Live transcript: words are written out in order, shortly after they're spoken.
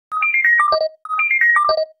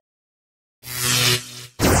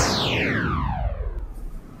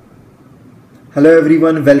Hello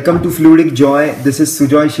everyone, welcome to FluidicJoy. This is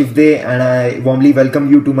Sujoy Shivde and I warmly welcome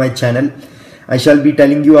you to my channel. I shall be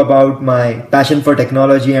telling you about my passion for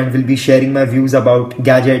technology and will be sharing my views about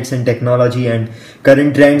gadgets and technology and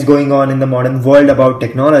current trends going on in the modern world about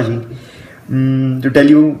technology. To tell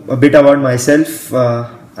you a bit about myself,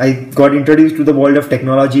 I got introduced to the world of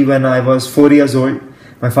technology when I was 4 years old.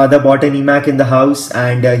 My father bought an iMac in the house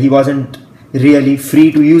and he wasn't really free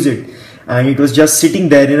to use it, and it was just sitting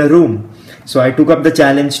there in a room. So I took up the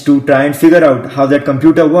challenge to try and figure out how that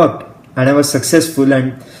computer worked, and I was successful,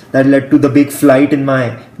 and that led to the big flight in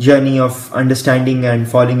my journey of understanding and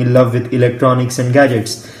falling in love with electronics and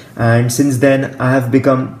gadgets. And since then I have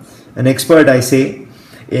become an expert, I say,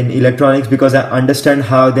 in electronics because I understand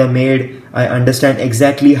how they're made. I understand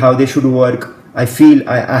exactly how they should work. I feel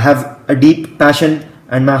I have a deep passion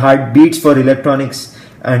and my heart beats for electronics,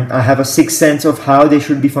 and I have a sixth sense of how they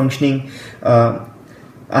should be functioning.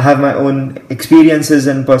 I have my own experiences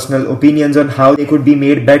and personal opinions on how they could be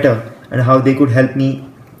made better and how they could help me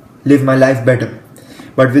live my life better.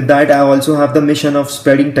 But with that, I also have the mission of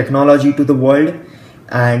spreading technology to the world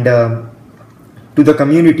and to the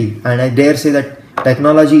community. And I dare say that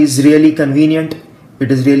technology is really convenient. It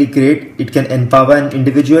is really great. It can empower an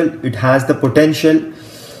individual. It has the potential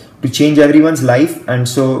to change everyone's life. And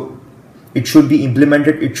so it should be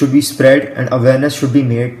implemented, it should be spread, and awareness should be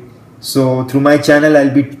made. So through my channel, I'll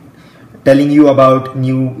be telling you about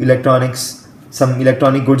new electronics, some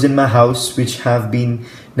electronic goods in my house which have been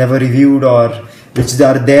never reviewed, or which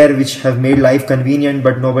are there, which have made life convenient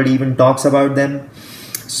but nobody even talks about them.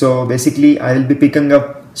 So basically I will be picking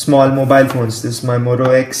up small mobile phones. This is my Moto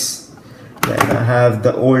X. Then I have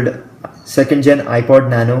the old 2nd gen iPod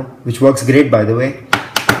Nano, which works great, by the way.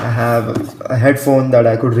 I have a headphone that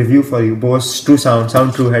I could review for you, Bose True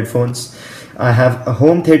Soundtrue headphones. I have a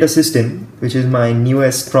home theater system, which is my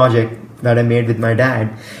newest project that I made with my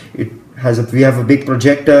dad. We have a big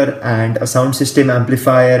projector and a sound system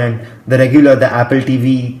amplifier and the Apple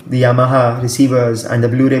TV, the Yamaha receivers and the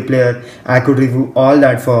Blu-ray player. I could review all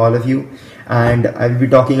that for all of you. And I'll be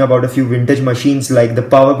talking about a few vintage machines like the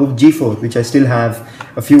PowerBook G4, which I still have,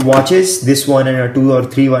 a few watches, this one and 2 or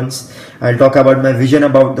 3 ones. I'll talk about my vision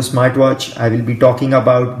about the smartwatch. I will be talking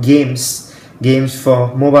about games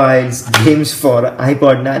for mobiles, games for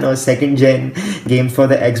iPod Nano 2nd gen, games for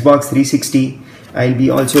the Xbox 360. I'll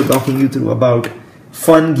be also talking you through about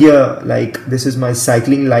fun gear, like this is my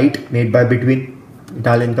cycling light made by Between,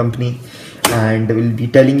 Italian company, and we'll be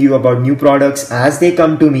telling you about new products as they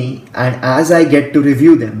come to me and as I get to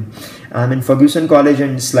review them. I'm in Ferguson College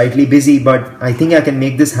and slightly busy, but I think I can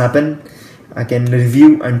make this happen. I can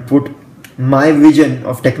review and put my vision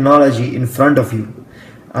of technology in front of you.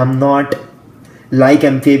 I'm not like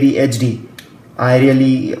MKB HD. I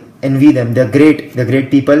really envy them. They're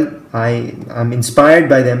great people. I'm inspired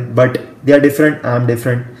by them, but they are different. I'm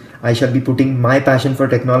different. I shall be putting my passion for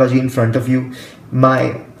technology in front of you.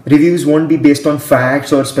 My reviews won't be based on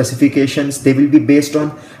facts or specifications. They will be based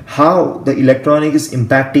on how the electronic is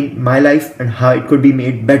impacting my life and how it could be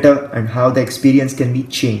made better and how the experience can be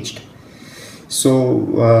changed. So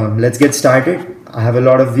let's get started. I have a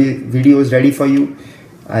lot of videos ready for you.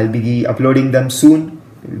 I'll be uploading them soon.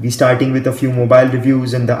 We'll be starting with a few mobile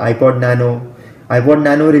reviews and the iPod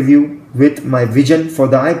Nano review with my vision for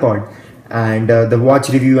the iPod, and the watch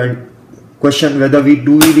review and question whether we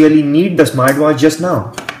really need the smartwatch just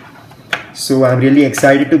now. So I'm really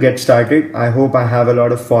excited to get started. I hope I have a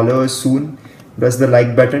lot of followers soon. Press the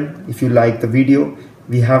like button if you like the video.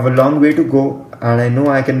 We have a long way to go and I know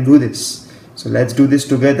I can do this. So let's do this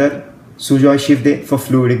together. Sujoy Shivde for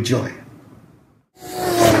FluidicJoy.